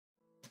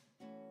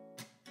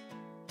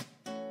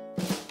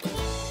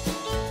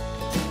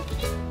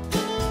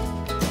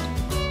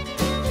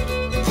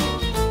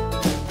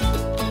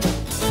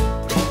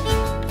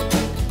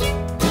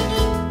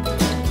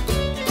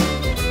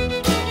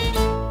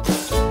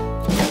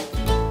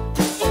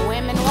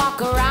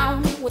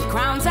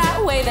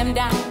them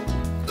down,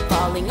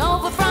 falling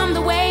over from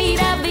the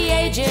weight of the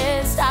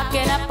ages,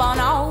 stocking up on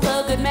all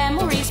the good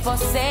memories for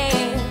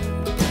sale,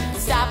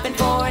 stopping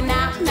for a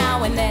nap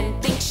now and then,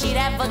 think she'd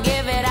ever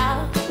give it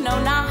up.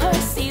 No, not her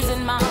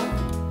seasoned mom.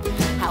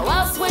 How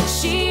else would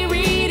she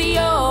read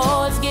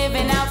yours?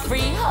 Giving out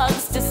free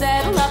hugs to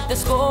settle up the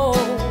score,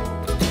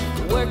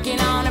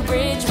 working on a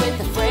bridge with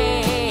a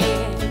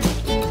friend.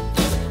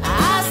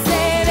 I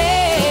said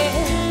it,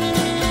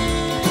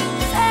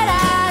 said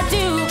I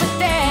do, but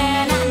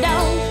then I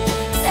don't.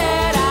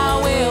 Said I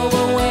will,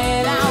 but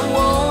when I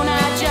won't, I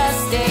just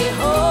stay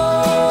home.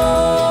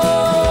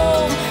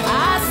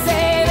 I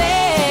said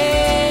it,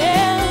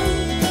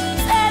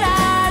 said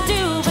I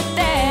do, but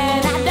then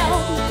I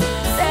don't.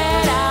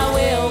 Said I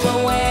will, but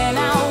when I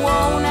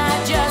won't, I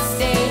just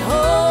stay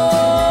home.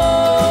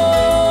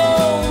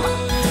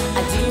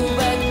 I do,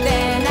 but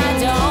then I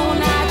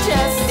don't, I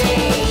just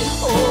stay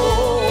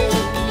home.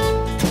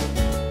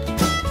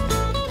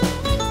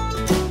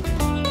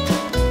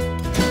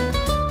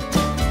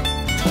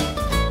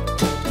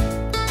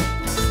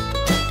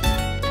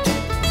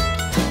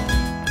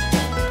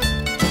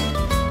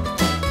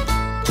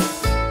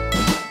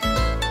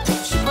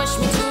 She pushed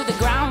me to the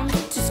ground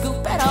to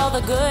scoop at all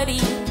the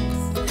goodies.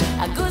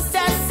 A goose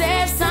does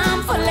save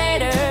some for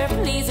later.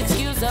 Please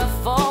excuse her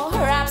for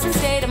her absent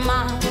state of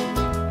mind.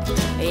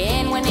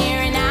 In when near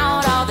and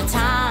out all the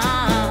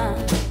time.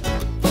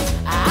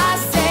 I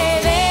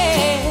say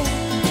this,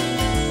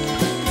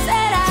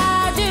 said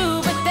I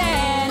do, but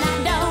then I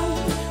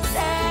don't.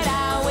 Said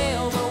I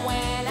will, but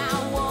when I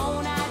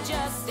won't, I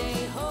just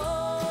stay home.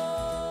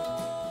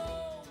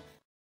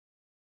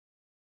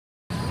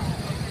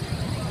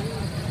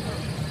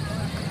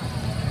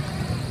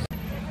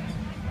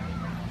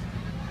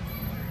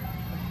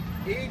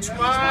 Each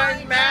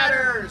mind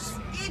matters.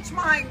 Each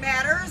mind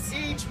matters.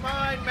 Each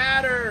mind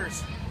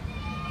matters.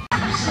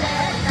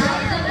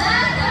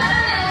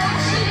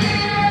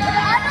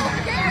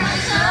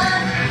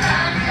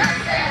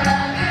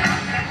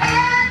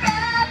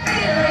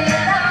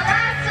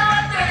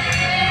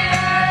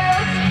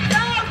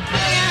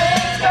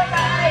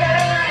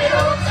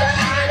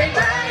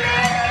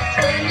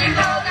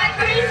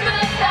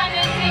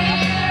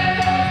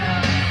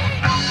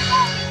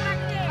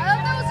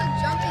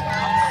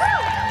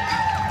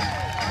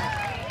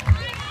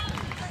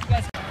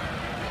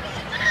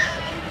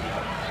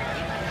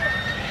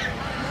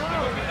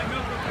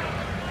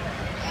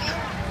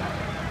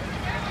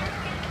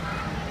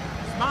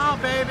 Smile,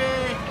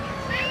 baby.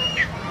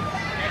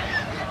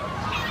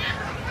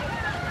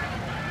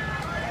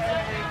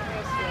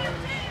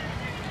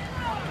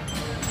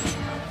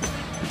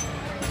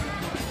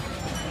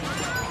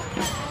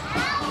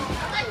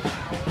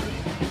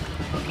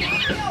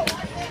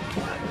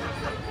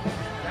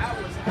 That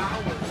was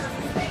ours.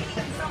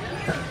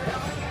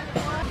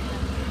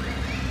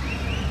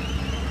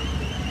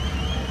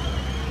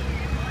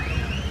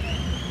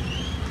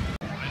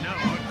 I know.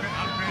 I'm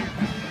crazy.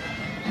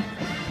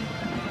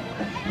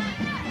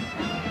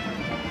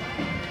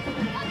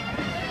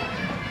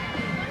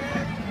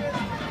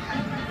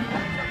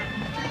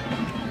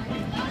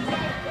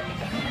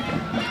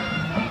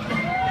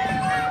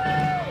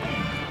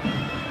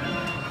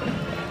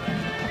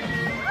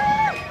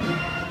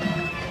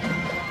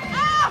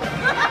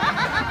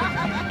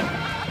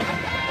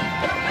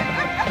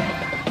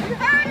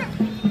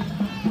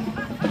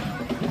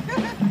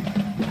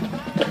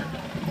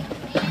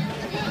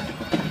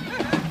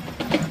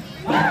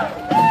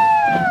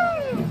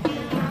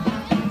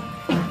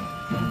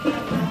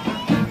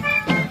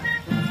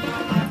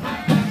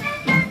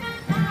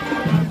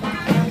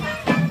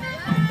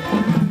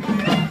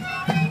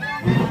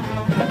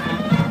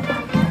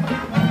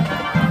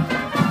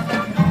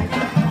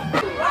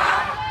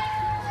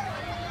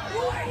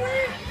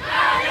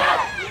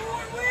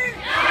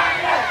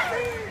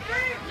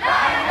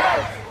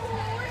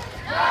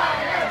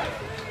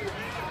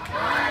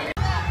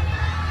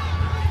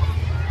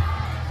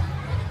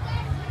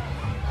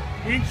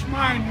 Each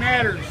mind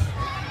matters.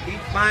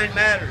 Each mind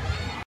matters.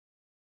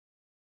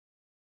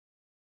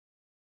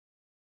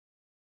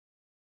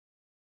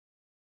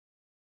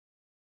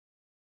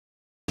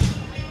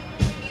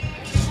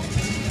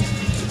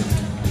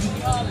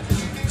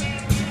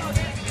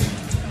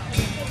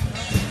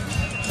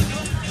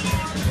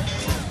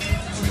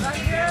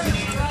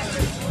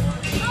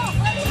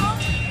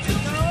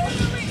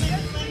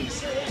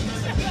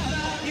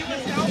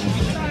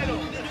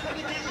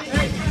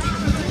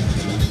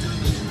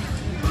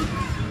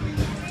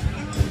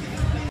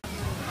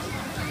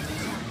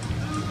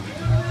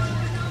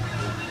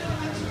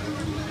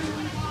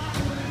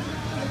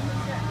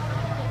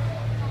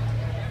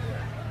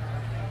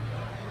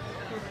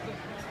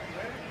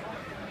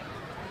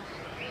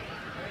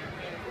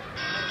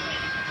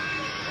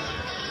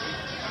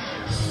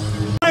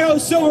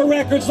 Silver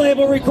Records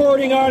label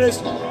recording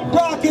artist,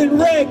 Rockin'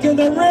 Rick and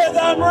the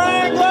Rhythm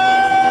Wrangler!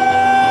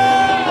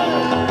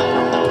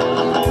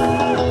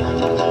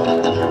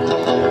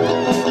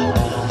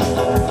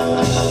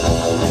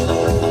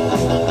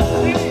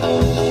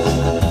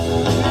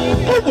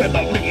 With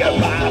me and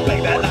my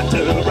baby.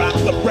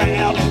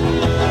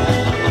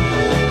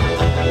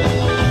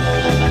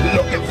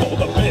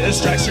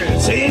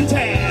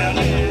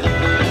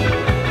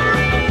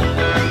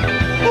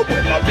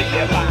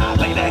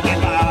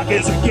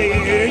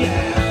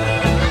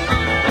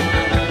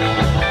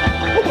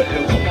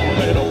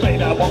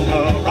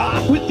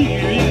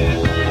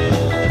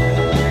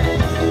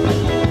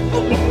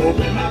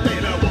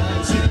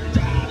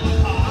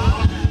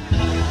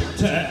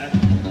 attack,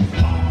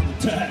 heart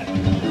attack,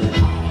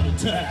 heart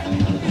attack,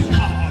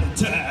 heart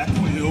attack.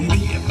 Well,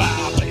 me and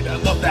my baby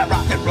love that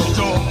rock and roll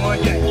joy,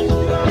 yeah.